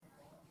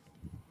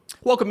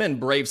Welcome in,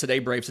 Braves Today,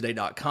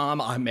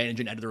 bravestoday.com. I'm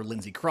managing editor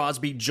Lindsay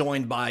Crosby,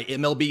 joined by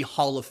MLB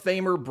Hall of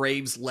Famer,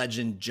 Braves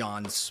legend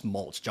John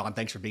Smoltz. John,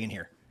 thanks for being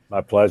here.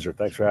 My pleasure.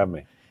 Thanks for having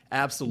me.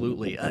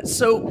 Absolutely.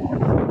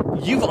 So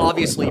you've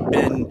obviously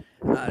been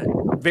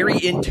very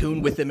in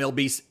tune with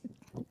MLB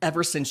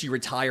ever since you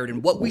retired.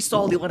 And what we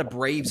saw the Atlanta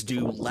Braves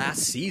do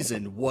last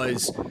season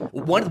was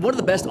one of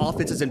the best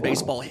offenses in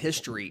baseball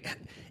history.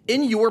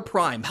 In your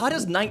prime, how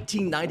does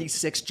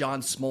 1996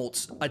 John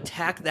Smoltz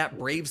attack that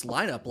Braves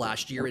lineup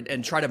last year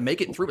and try to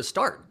make it through a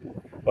start?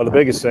 Well, the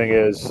biggest thing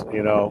is,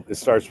 it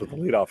starts with the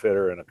leadoff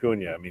hitter and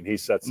Acuna. I mean, he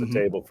sets the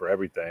table for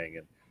everything,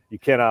 and you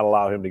cannot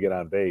allow him to get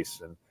on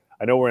base. And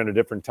I know we're in a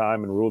different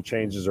time, and rule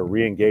changes are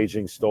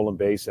re-engaging stolen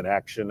base in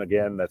action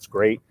again. That's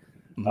great.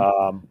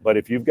 But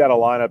if you've got a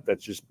lineup that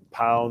just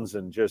pounds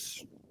and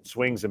just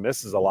swings and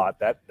misses a lot,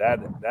 that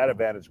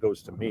advantage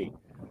goes to me.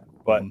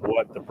 But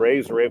what the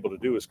Braves were able to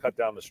do is cut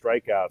down the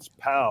strikeouts,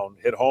 pound,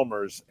 hit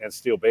homers, and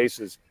steal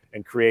bases,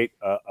 and create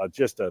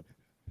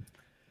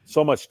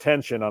so much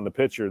tension on the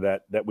pitcher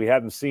that we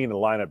hadn't seen a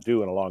lineup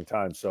do in a long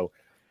time. So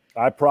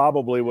I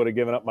probably would have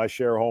given up my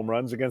share of home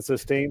runs against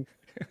this team.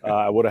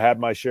 I would have had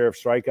my share of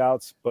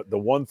strikeouts. But the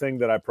one thing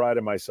that I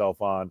prided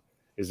myself on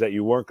is that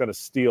you weren't going to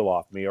steal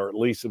off me, or at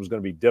least it was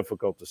going to be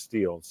difficult to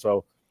steal.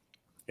 So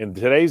in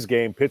today's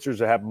game, pitchers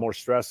have more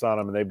stress on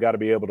them, and they've got to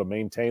be able to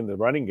maintain the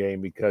running game,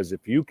 because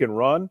if you can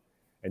run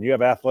and you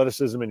have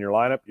athleticism in your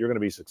lineup, you're going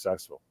to be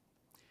successful.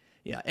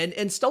 Yeah,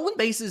 and stolen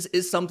bases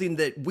is something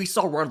that we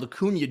saw Ronald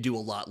Acuna do a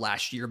lot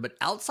last year, but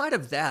outside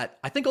of that,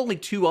 I think only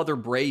two other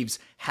Braves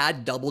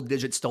had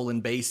double-digit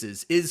stolen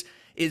bases.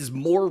 Is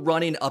more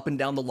running up and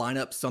down the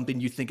lineup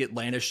something you think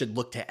Atlanta should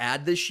look to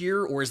add this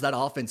year, or is that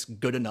offense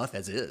good enough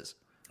as is?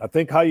 I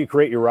think how you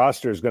create your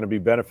roster is going to be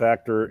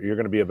benefactor. You're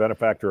going to be a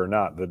benefactor or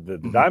not. The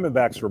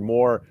Diamondbacks were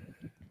more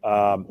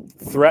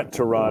threat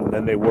to run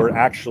than they were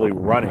actually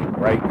running,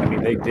 right? I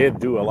mean, they did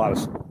do a lot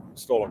of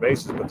stolen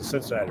bases, but the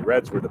Cincinnati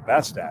Reds were the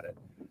best at it.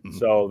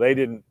 So they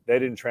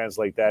didn't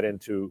translate that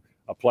into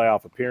a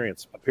playoff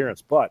appearance.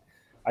 But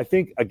I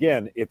think,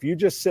 again, if you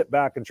just sit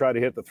back and try to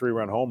hit the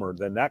 3-run homer,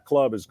 then that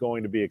club is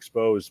going to be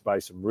exposed by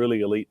some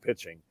really elite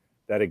pitching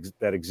that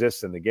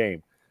exists in the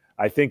game.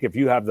 I think if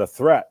you have the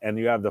threat and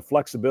you have the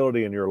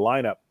flexibility in your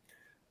lineup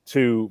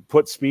to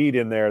put speed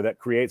in there that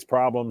creates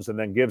problems and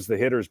then gives the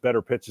hitters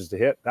better pitches to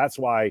hit, that's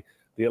why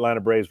the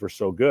Atlanta Braves were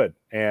so good.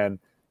 And,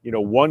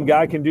 one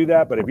guy can do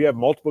that, but if you have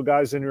multiple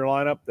guys in your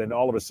lineup, then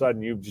all of a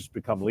sudden you've just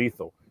become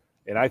lethal.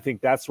 And I think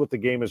that's what the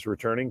game is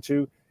returning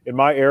to. In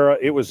my era,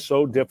 it was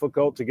so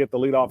difficult to get the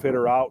leadoff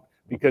hitter out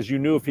because you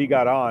knew if he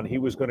got on, he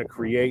was going to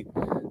create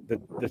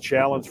the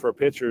challenge for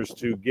pitchers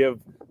to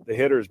give the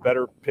hitters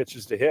better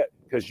pitches to hit,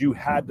 because you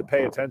had to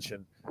pay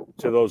attention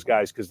to those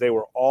guys because they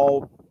were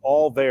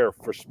all there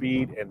for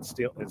speed and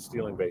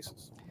stealing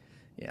bases.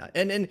 Yeah,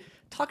 and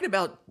talking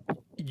about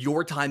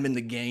your time in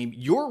the game,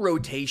 your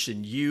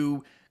rotation,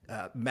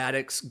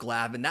 Maddox,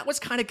 Glavine, that was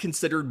kind of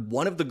considered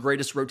one of the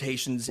greatest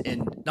rotations in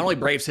not only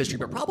Braves history,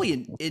 but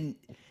probably in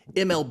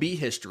MLB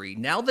history.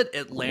 Now that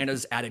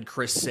Atlanta's added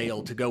Chris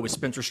Sale to go with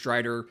Spencer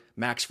Strider,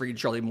 Max Fried,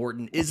 Charlie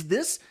Morton, is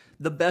this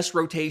the best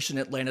rotation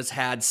Atlanta's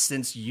had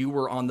since you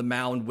were on the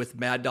mound with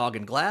Mad Dog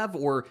and Glav,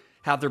 or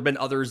have there been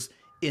others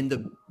in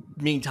the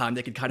meantime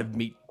that could kind of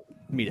meet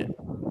it?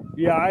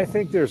 Yeah, I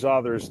think there's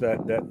others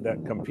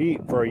that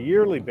compete for a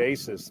yearly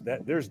basis.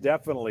 That there's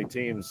definitely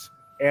teams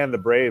and the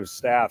Braves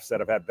staffs that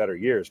have had better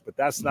years, but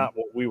that's not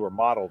what we were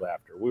modeled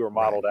after. We were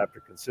modeled after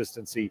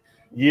consistency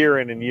year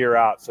in and year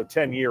out. So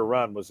 10-year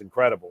run was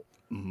incredible.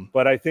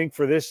 But I think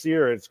for this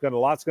year, a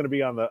lot's going to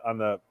be on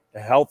the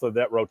health of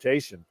that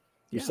rotation.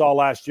 You saw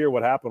last year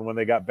what happened when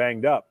they got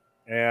banged up,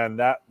 and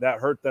that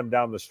hurt them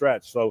down the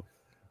stretch. So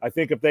I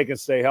think if they can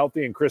stay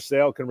healthy and Chris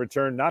Sale can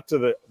return, not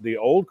to the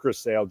old Chris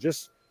Sale,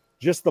 just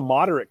the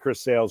moderate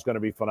Chris Sale is going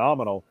to be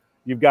phenomenal.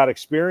 You've got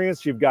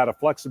experience. You've got a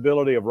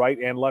flexibility of right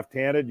and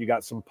left-handed. You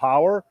got some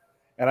power,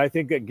 and I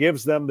think it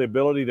gives them the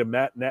ability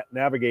to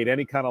navigate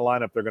any kind of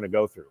lineup they're going to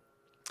go through.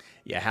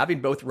 Yeah,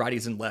 having both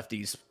righties and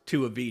lefties,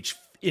 two of each,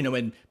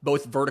 and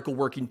both vertical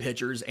working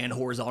pitchers and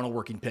horizontal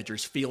working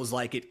pitchers, feels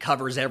like it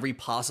covers every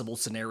possible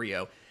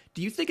scenario.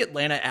 Do you think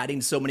Atlanta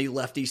adding so many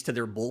lefties to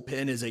their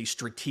bullpen is a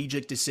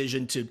strategic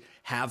decision to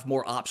have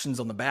more options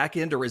on the back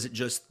end, or is it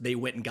just they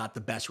went and got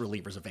the best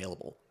relievers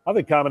available? I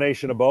think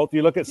combination of both.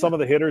 You look at some of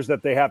the hitters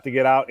that they have to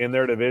get out in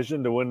their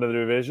division to win the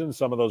division.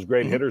 Some of those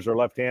great hitters are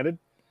left-handed,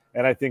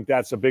 and I think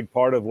that's a big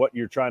part of what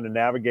you're trying to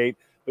navigate.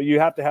 But you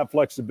have to have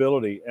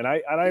flexibility, and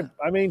I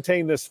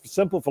maintain this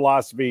simple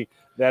philosophy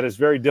that is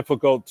very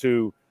difficult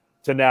to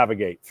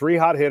navigate. 3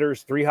 hot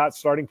hitters, 3 hot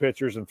starting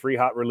pitchers, and 3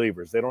 hot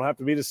relievers. They don't have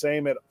to be the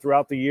same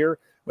throughout the year,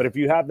 but if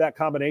you have that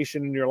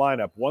combination in your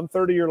lineup,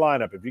 1/3 of your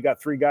lineup, if you got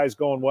 3 guys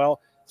going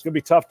well, it's going to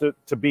be tough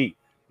to beat.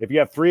 If you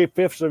have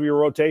 3/5 of your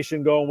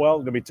rotation going well,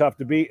 it's going to be tough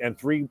to beat, and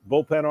 3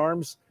 bullpen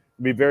arms, it's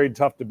going to be very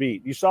tough to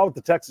beat. You saw what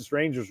the Texas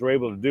Rangers were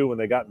able to do when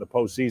they got in the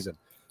postseason.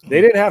 They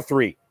didn't have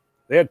 3.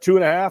 They had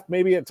 2.5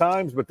 maybe at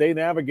times, but they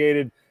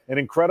navigated an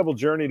incredible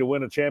journey to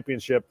win a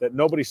championship that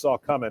nobody saw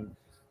coming.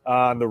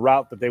 on the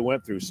route that they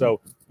went through. So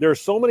there are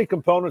so many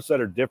components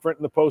that are different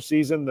in the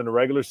postseason than the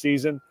regular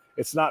season.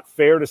 It's not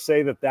fair to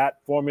say that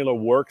formula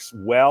works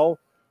well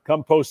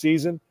come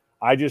postseason.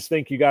 I just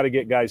think you got to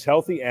get guys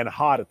healthy and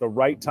hot at the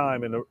right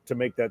time to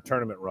make that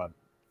tournament run.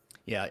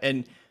 Yeah,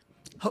 and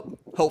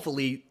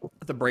hopefully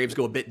the Braves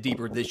go a bit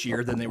deeper this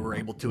year than they were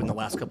able to in the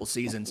last couple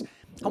seasons.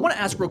 I want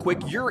to ask real quick,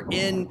 you're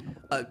in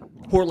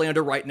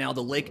Orlando right now,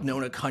 the Lake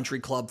Nona Country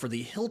Club for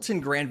the Hilton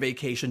Grand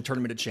Vacation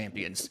Tournament of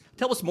Champions.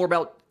 Tell us more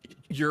about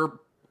your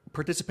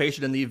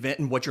participation in the event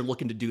and what you're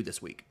looking to do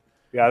this week.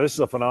 Yeah, this is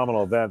a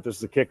phenomenal event. This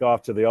is the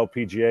kickoff to the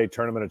LPGA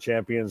Tournament of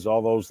Champions.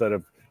 All those that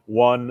have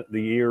won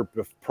the year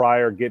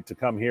prior get to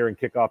come here and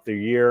kick off their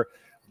year.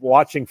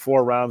 Watching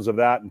 4 rounds of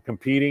that and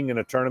competing in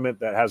a tournament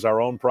that has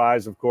our own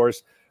prize, of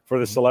course, for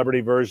the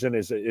celebrity version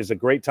is a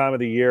great time of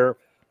the year.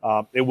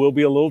 It will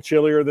be a little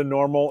chillier than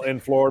normal in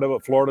Florida,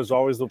 but Florida is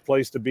always the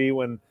place to be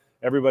when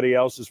everybody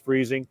else is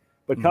freezing.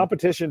 But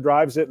competition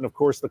drives it, and of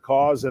course the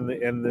cause and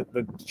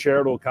the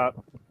charitable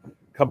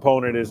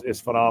component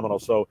is phenomenal.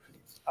 So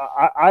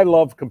I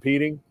love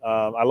competing.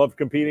 I loved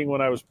competing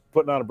when I was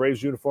putting on a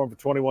Braves uniform for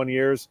 21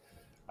 years.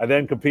 I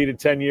then competed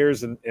 10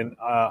 years in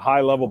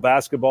high-level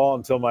basketball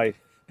until my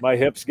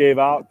hips gave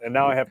out, and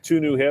now I have 2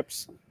 new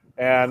hips,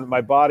 and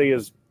my body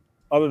is,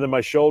 other than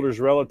my shoulders,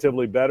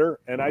 relatively better,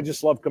 and I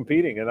just love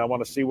competing, and I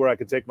want to see where I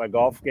can take my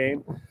golf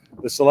game.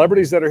 The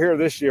celebrities that are here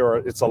this year,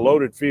 it's a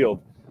loaded field,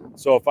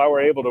 so if I were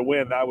able to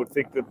win, I would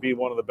think that'd be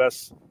one of the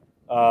best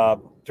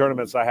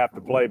tournaments I have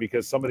to play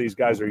because some of these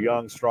guys are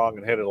young, strong,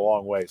 and hit it a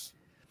long ways.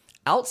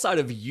 Outside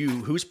of you,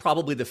 who's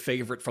probably the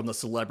favorite from the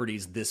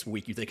celebrities this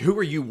week? You think, who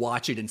are you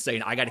watching and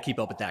saying, I got to keep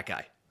up with that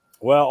guy?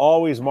 Well,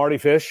 always Marty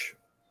Fish.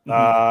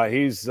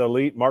 He's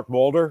elite. Mark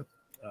Mulder.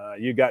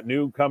 You got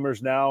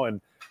newcomers now, and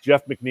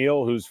Jeff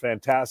McNeil, who's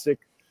fantastic.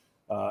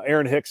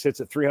 Aaron Hicks hits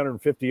at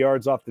 350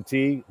 yards off the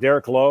tee.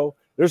 Derek Lowe.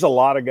 There's a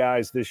lot of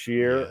guys this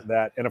year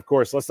and of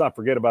course, let's not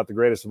forget about the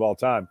greatest of all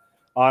time,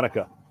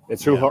 Annika.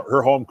 It's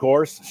her home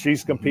course.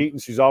 She's competing.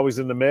 She's always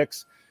in the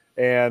mix.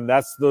 And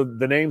that's the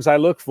names I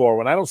look for.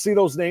 When I don't see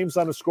those names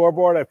on the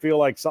scoreboard, I feel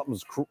like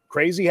something's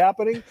crazy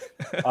happening.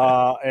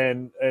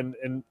 And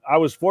I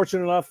was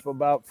fortunate enough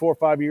about 4 or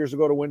 5 years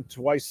ago to win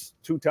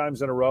 2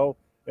 times in a row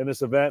in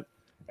this event.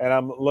 And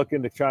I'm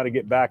looking to try to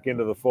get back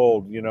into the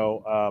fold. You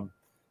know,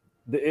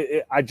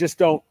 I just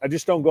don't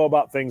go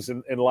about things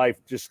in life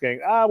just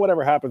saying,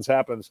 whatever happens,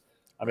 happens.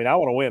 I mean, I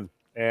want to win,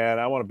 and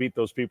I want to beat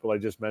those people I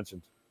just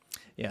mentioned.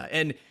 Yeah,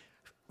 and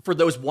for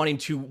those wanting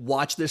to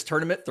watch this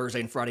tournament,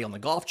 Thursday and Friday on the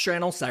Golf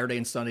Channel, Saturday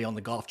and Sunday on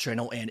the Golf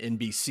Channel and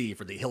NBC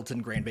for the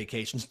Hilton Grand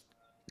Vacations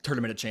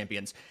Tournament of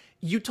Champions.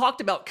 You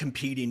talked about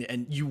competing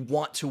and you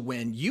want to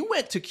win. You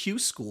went to Q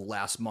School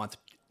last month,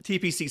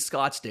 TPC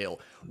Scottsdale.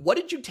 What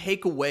did you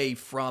take away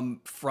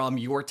from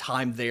your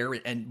time there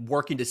and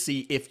working to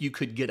see if you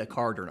could get a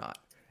card or not?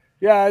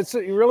 Yeah, it's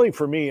really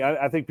for me.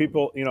 I think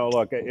people,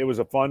 look, it was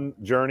a fun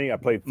journey. I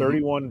played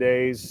 31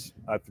 days.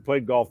 I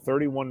played golf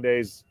 31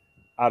 days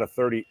out of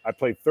 30. I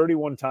played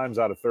 31 times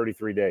out of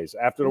 33 days.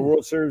 After the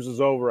World Series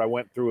was over, I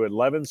went through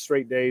 11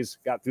 straight days,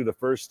 got through the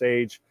first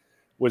stage.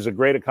 Was a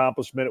great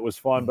accomplishment. It was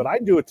fun, but I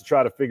do it to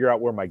try to figure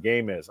out where my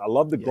game is. I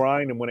love the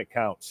grind and when it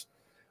counts.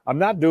 I'm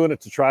not doing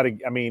it to try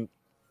to,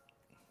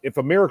 if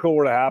a miracle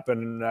were to happen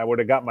and I would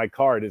have got my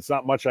card, it's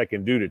not much I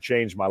can do to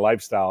change my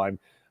lifestyle.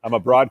 I'm a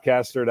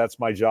broadcaster. That's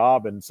my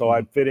job. And so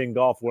I fit in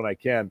golf when I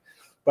can,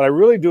 but I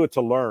really do it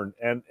to learn.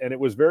 And it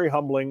was very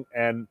humbling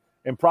and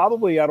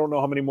probably, I don't know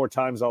how many more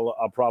times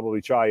I'll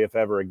probably try, if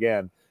ever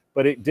again,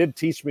 but it did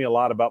teach me a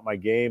lot about my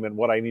game and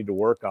what I need to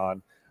work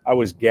on. I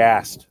was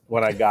gassed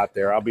when I got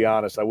there. I'll be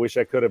honest. I wish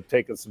I could have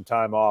taken some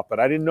time off, but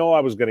I didn't know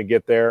I was going to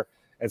get there.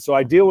 And so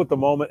I deal with the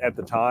moment at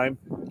the time.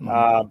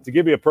 To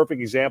give you a perfect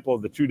example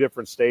of the 2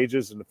 different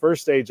stages, in the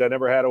first stage, I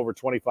never had over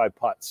 25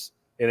 putts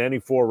in any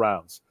 4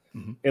 rounds.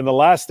 In the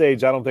last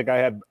stage, I don't think I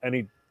had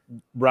any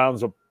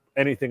rounds of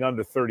anything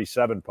under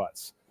 37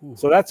 putts.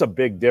 So that's a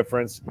big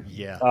difference.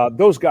 Yeah.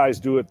 Those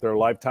guys do it their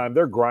lifetime.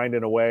 They're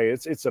grinding away.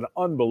 It's an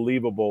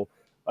unbelievable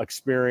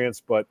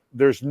experience, but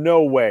there's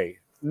no way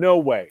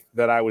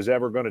that I was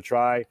ever going to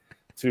try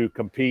to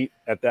compete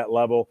at that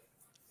level.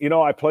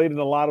 I played in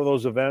a lot of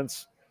those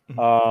events,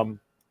 and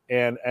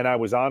I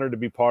was honored to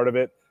be part of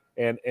it,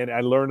 and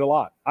I learned a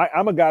lot.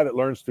 I'm a guy that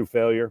learns through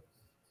failure,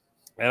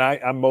 and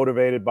I'm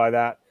motivated by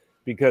that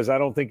because I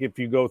don't think if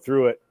you go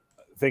through it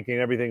thinking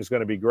everything's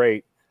going to be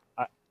great,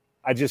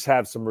 I just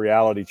have some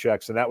reality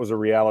checks, and that was a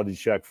reality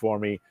check for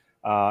me,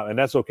 and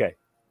that's okay.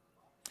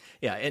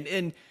 Yeah,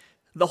 and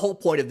the whole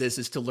point of this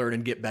is to learn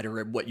and get better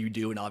at what you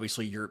do, and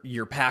obviously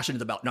you're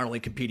passionate about not only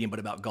competing but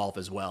about golf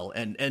as well.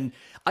 And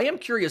I am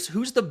curious,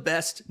 who's the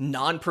best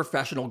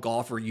non-professional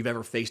golfer you've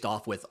ever faced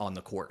off with on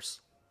the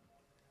course?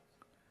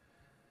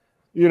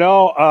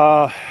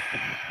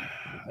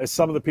 As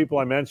some of the people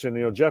I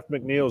mentioned, Jeff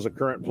McNeil is a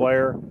current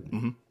player.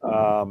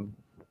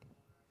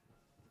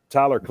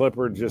 Tyler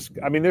Clippard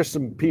there's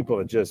some people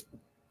that just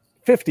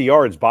 50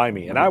 yards by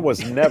me, and I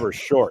was never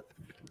short.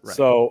 Right.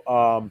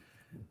 So,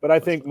 but I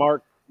think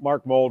Mark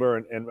Mulder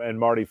and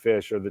Marty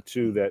Fish are the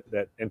 2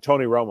 that and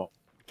Tony Romo.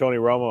 Tony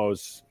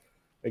Romo's,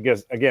 I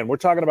guess, again, we're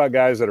talking about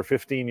guys that are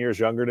 15 years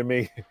younger than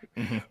me,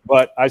 Mm-hmm.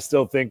 but I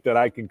still think that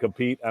I can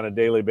compete on a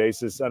daily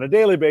basis. On a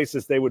daily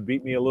basis, they would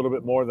beat me a little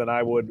bit more than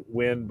I would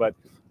win, but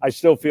I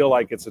still feel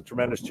like it's a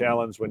tremendous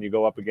challenge when you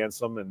go up against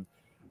them. And,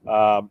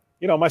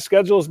 my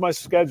schedule is my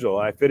schedule.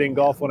 I fit in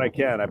golf when I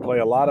can. I play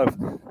a lot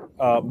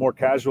of more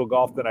casual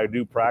golf than I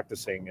do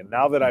practicing. And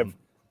now that I've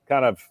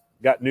kind of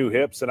got new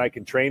hips and I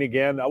can train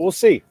again, we'll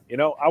see.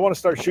 I want to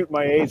start shooting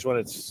my age when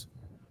it's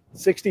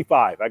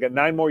 65. I got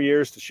 9 more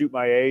years to shoot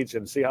my age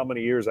and see how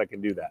many years I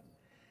can do that.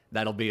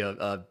 That'll be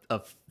a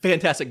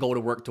fantastic goal to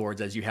work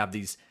towards as you have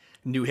these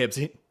new hips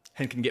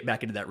and can get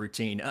back into that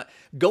routine.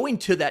 Going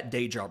to that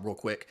day job real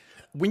quick,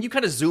 when you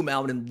kind of zoom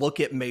out and look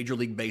at Major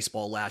League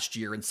Baseball last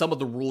year and some of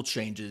the rule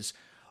changes,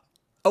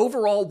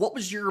 overall, what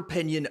was your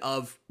opinion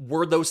of,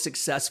 were those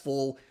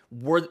successful?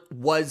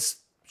 Was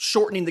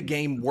shortening the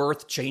game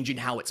worth changing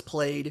how it's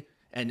played?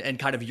 And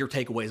kind of your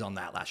takeaways on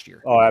that last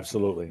year. Oh,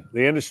 absolutely.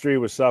 The industry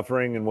was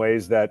suffering in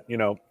ways that,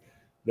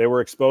 they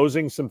were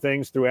exposing some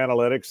things through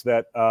analytics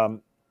that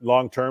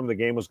long-term the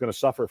game was going to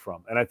suffer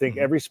from. And I think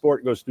every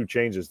sport goes through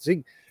changes.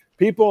 See,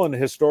 people and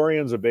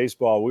historians of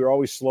baseball, we were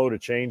always slow to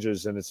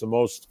changes, and it's the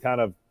most kind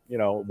of,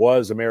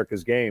 was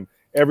America's game.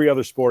 Every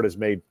other sport has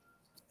made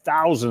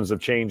thousands of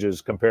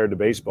changes compared to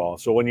baseball.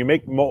 So when you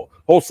make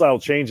wholesale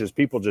changes,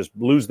 people just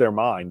lose their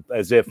mind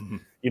as if,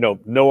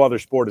 no other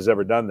sport has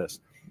ever done this.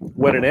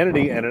 When an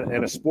entity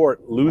and a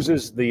sport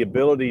loses the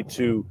ability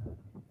to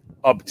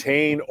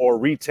obtain or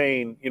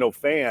retain,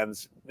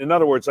 fans, in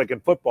other words, like in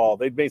football,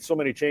 they've made so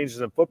many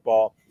changes in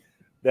football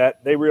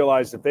that they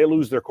realize if they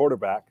lose their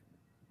quarterback,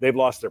 they've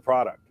lost their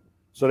product.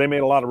 So they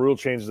made a lot of rule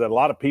changes that a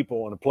lot of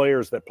people and the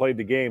players that played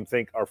the game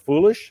think are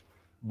foolish,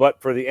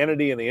 but for the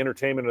entity and the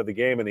entertainment of the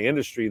game and the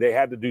industry, they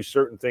had to do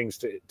certain things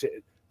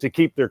to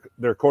keep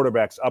their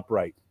quarterbacks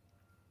upright.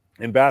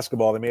 In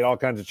basketball, they made all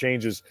kinds of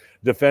changes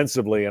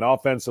defensively and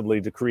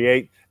offensively to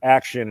create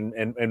action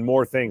and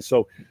more things.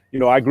 So,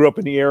 I grew up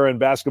in the era in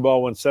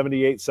basketball when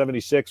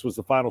 78-76 was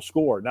the final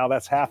score. Now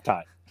that's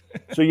halftime.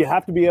 So you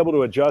have to be able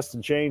to adjust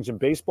and change. And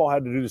baseball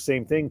had to do the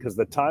same thing because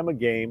the time of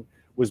game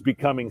was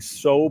becoming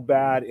so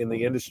bad in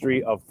the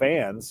industry of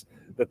fans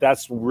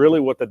that's really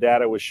what the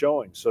data was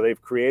showing. So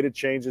they've created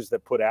changes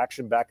that put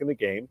action back in the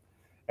game.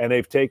 And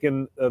they've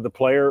taken the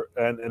player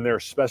and their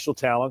special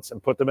talents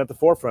and put them at the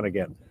forefront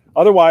again.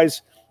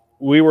 Otherwise,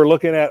 we were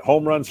looking at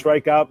home run,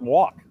 strikeout, and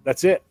walk.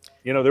 That's it.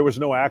 There was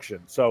no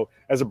action. So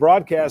as a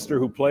broadcaster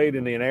who played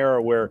in an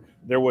era where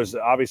there was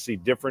obviously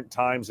different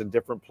times and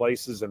different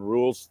places and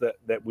rules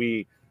that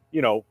we,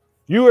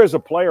 you as a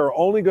player are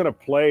only going to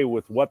play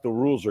with what the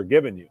rules are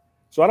giving you.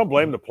 So I don't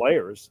blame the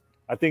players.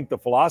 I think the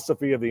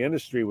philosophy of the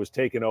industry was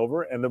taken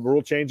over, and the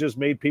rule changes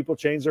made people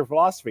change their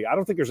philosophy. I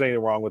don't think there's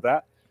anything wrong with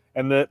that.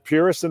 And the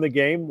purists in the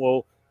game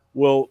will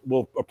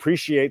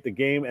appreciate the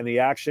game and the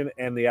action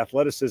and the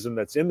athleticism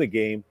that's in the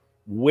game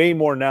way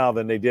more now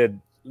than they did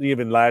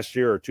even last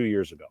year or 2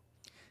 years ago.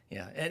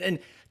 Yeah, and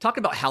talk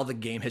about how the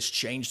game has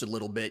changed a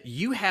little bit.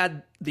 You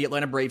had the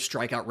Atlanta Braves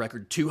strikeout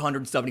record,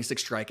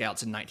 276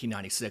 strikeouts in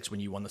 1996 when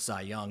you won the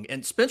Cy Young.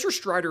 And Spencer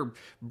Strider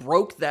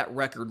broke that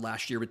record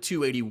last year with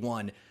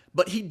 281,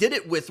 but he did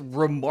it with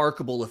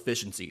remarkable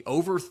efficiency,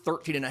 over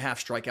 13 and a half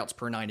strikeouts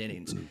per 9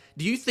 innings.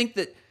 Do you think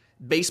that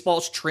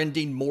baseball's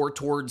trending more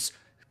towards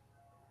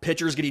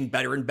pitchers getting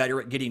better and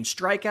better at getting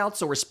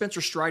strikeouts, or is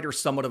Spencer Strider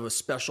somewhat of a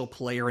special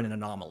player and an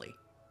anomaly?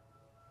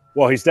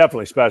 Well, he's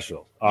definitely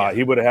special.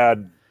 He would have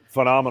had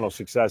phenomenal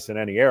success in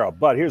any era.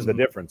 But here's the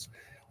difference.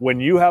 When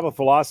you have a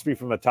philosophy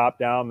from the top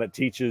down that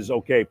teaches,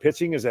 okay,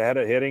 pitching is ahead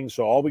of hitting,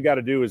 so all we got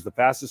to do is the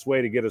fastest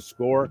way to get a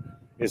score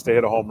is to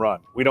hit a home run.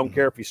 We don't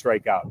care if you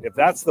strike out. If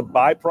that's the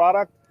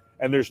byproduct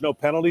and there's no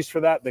penalties for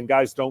that, then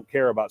guys don't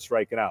care about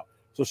striking out.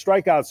 So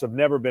strikeouts have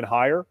never been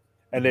higher,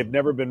 and they've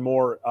never been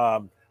more, I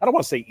don't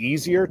want to say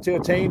easier to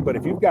attain, but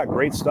if you've got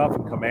great stuff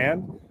in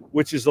command,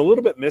 which is a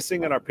little bit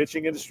missing in our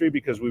pitching industry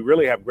because we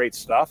really have great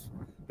stuff.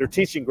 They're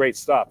teaching great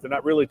stuff. They're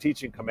not really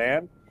teaching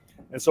command.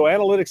 And so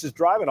analytics is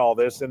driving all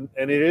this, and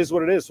it is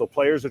what it is. So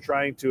players are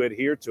trying to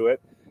adhere to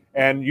it.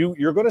 And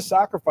you're going to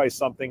sacrifice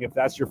something if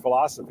that's your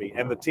philosophy.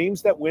 And the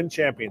teams that win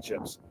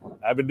championships,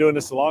 I've been doing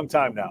this a long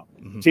time now,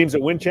 teams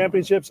that win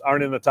championships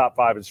aren't in the top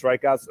 5 in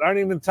strikeouts, aren't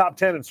even in the top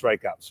 10 in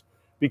strikeouts,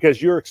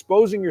 because you're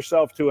exposing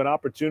yourself to an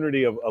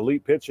opportunity of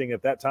elite pitching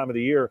at that time of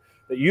the year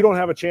that you don't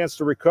have a chance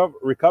to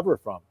recover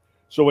from.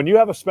 So when you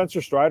have a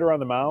Spencer Strider on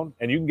the mound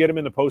and you can get him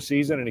in the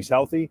postseason and he's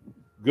healthy,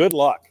 good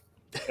luck.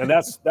 And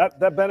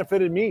that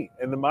benefited me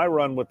in my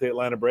run with the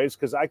Atlanta Braves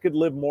because I could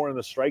live more in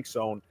the strike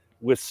zone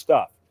with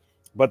stuff.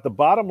 But the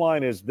bottom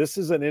line is this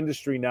is an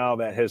industry now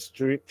that has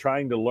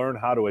trying to learn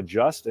how to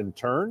adjust and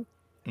turn.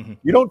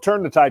 You don't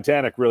turn the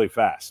Titanic really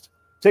fast.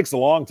 It takes a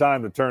long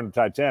time to turn the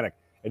Titanic.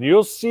 And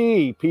you'll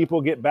see people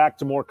get back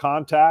to more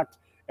contact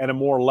and a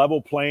more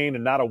level plane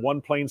and not a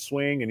one-plane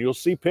swing. And you'll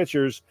see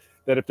pitchers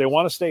that if they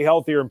want to stay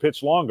healthier and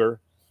pitch longer,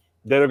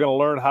 they're going to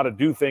learn how to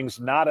do things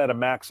not at a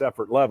max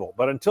effort level.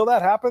 But until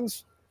that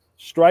happens,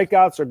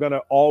 strikeouts are going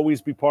to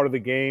always be part of the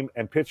game,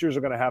 and pitchers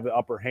are going to have the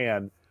upper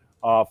hand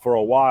for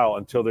a while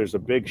until there's a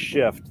big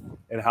shift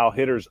in how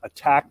hitters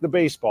attack the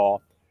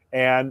baseball.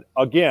 And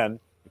again,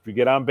 if you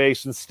get on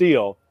base and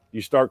steal,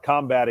 you start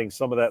combating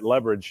some of that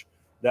leverage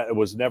that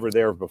was never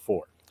there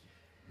before.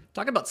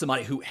 Talk about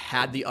somebody who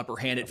had the upper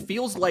hand. It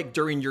feels like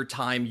during your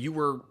time, you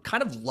were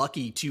kind of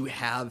lucky to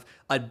have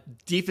a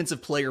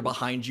defensive player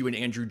behind you in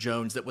Andrew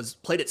Jones that was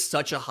played at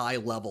such a high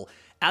level.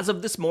 As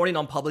of this morning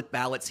on public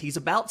ballots, he's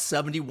about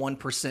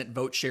 71%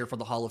 vote share for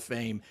the Hall of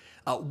Fame.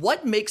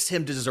 What makes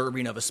him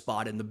deserving of a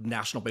spot in the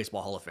National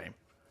Baseball Hall of Fame?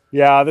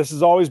 Yeah, this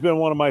has always been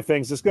one of my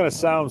things. It's going to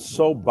sound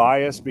so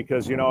biased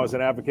because, I was an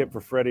advocate for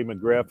Freddie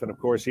McGriff, and of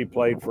course he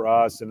played for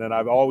us. And then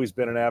I've always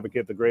been an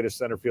advocate, the greatest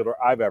center fielder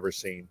I've ever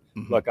seen.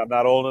 Mm-hmm. Look, I'm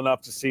not old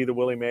enough to see the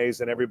Willie Mays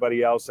and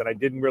everybody else, and I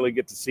didn't really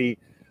get to see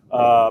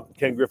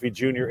Ken Griffey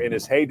Jr. in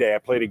his heyday. I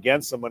played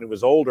against him when he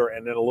was older,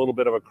 and then a little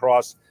bit of a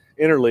cross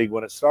interleague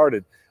when it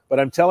started.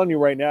 But I'm telling you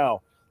right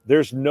now,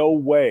 there's no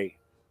way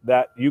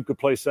that you could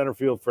play center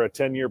field for a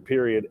 10-year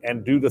period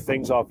and do the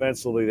things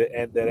offensively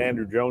that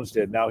Andrew Jones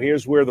did. Now,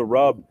 here's where the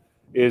rub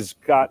is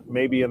caught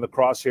maybe in the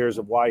crosshairs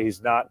of why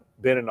he's not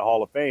been in the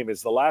Hall of Fame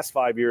is the last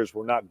 5 years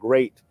were not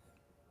great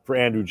for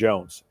Andrew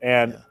Jones.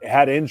 And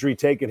had injury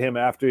taken him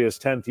after his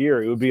 10th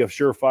year, it would be a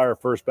surefire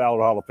first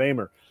ballot Hall of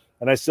Famer.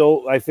 And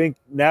I think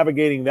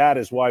navigating that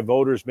is why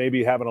voters may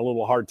be having a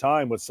little hard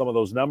time with some of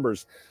those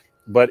numbers.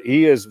 But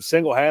he is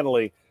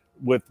single-handedly,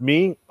 with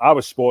me, I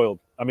was spoiled.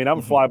 I mean, I'm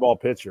a fly ball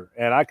pitcher,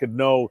 and I could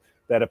know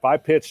that if I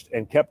pitched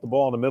and kept the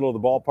ball in the middle of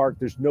the ballpark,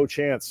 there's no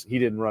chance he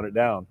didn't run it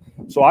down.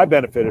 So I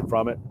benefited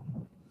from it.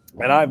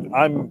 And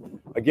I'm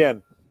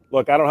again,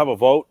 look, I don't have a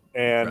vote,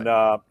 and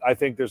I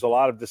think there's a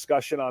lot of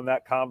discussion on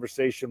that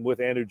conversation with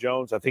Andrew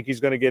Jones. I think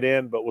he's going to get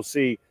in, but we'll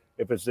see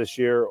if it's this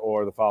year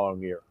or the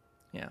following year.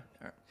 Yeah.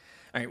 All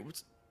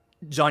right.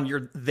 John,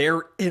 you're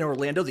there in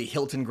Orlando, the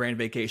Hilton Grand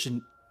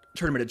Vacation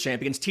Tournament of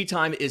Champions. Tee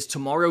time is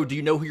tomorrow. Do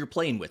you know who you're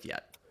playing with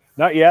yet?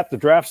 Not yet. The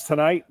draft's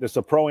tonight. There's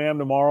a pro-am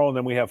tomorrow, and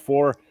then we have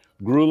 4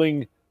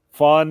 grueling,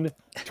 fun,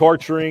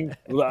 torturing,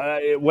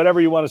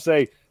 whatever you want to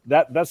say.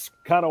 That's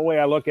kind of the way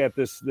I look at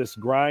this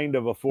grind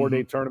of a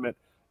 4-day tournament.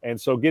 And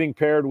so getting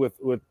paired with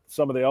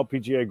some of the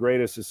LPGA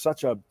greatest is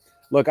such a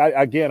 – look,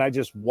 I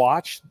just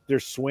watch their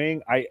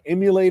swing. I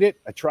emulate it.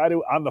 I try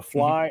to on the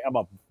fly. I'm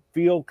a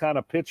field kind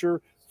of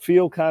pitcher,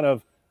 field kind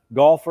of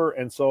golfer.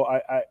 And so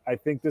I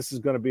think this is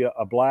going to be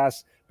a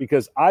blast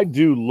because I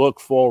do look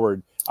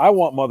forward – I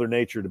want Mother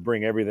Nature to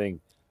bring everything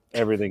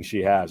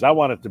she has. I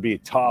want it to be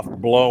tough,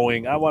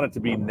 blowing. I want it to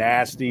be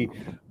nasty,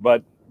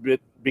 but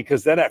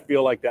because then I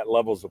feel like that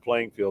levels the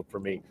playing field for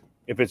me.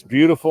 If it's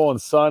beautiful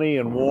and sunny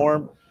and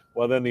warm,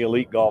 well, then the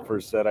elite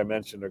golfers that I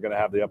mentioned are going to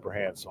have the upper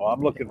hand. So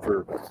I'm looking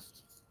for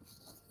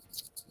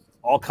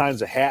all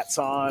kinds of hats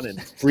on and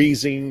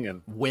freezing,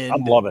 and wind.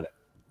 I'm loving it.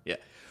 Yeah.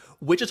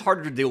 Which is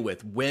harder to deal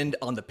with, wind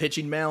on the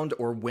pitching mound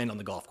or wind on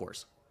the golf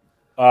course?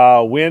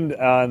 Wind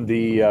on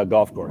the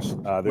golf course.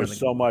 There's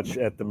so much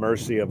at the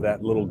mercy of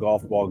that little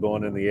golf ball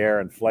going in the air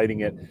and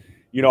flighting it.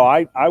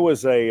 I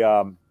was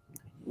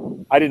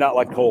I did not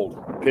like cold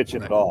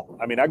pitching at all.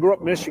 I mean, I grew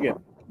up in Michigan.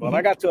 When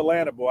I got to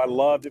Atlanta, boy, I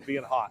loved it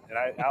being hot. And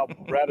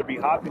I'd rather be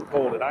hot than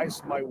cold. And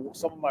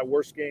some of my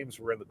worst games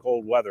were in the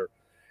cold weather.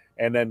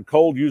 And then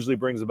cold usually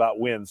brings about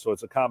wind, so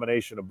it's a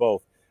combination of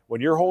both. When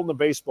you're holding the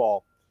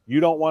baseball, you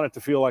don't want it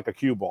to feel like a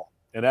cue ball.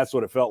 And that's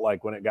what it felt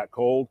like when it got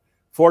cold.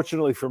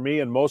 Fortunately for me,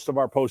 in most of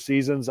our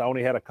postseasons, I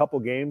only had a couple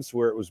games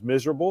where it was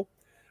miserable.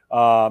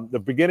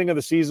 The beginning of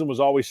the season was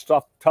always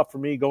tough for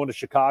me going to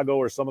Chicago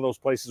or some of those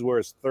places where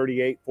it's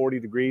 38, 40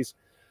 degrees.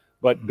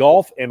 But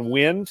golf and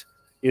wind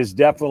is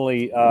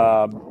definitely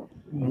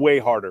way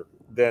harder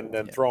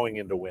than throwing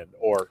into wind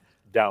or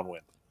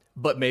downwind.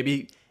 But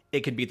maybe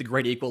it could be the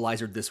great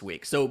equalizer this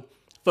week. So,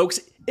 folks,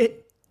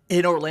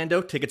 in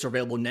Orlando, tickets are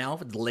available now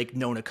for the Lake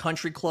Nona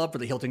Country Club for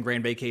the Hilton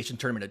Grand Vacation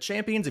Tournament of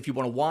Champions. If you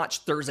want to watch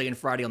Thursday and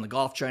Friday on the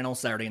Golf Channel,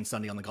 Saturday and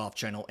Sunday on the Golf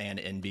Channel and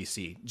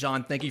NBC.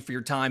 John, thank you for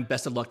your time.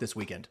 Best of luck this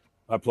weekend.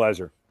 My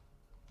pleasure.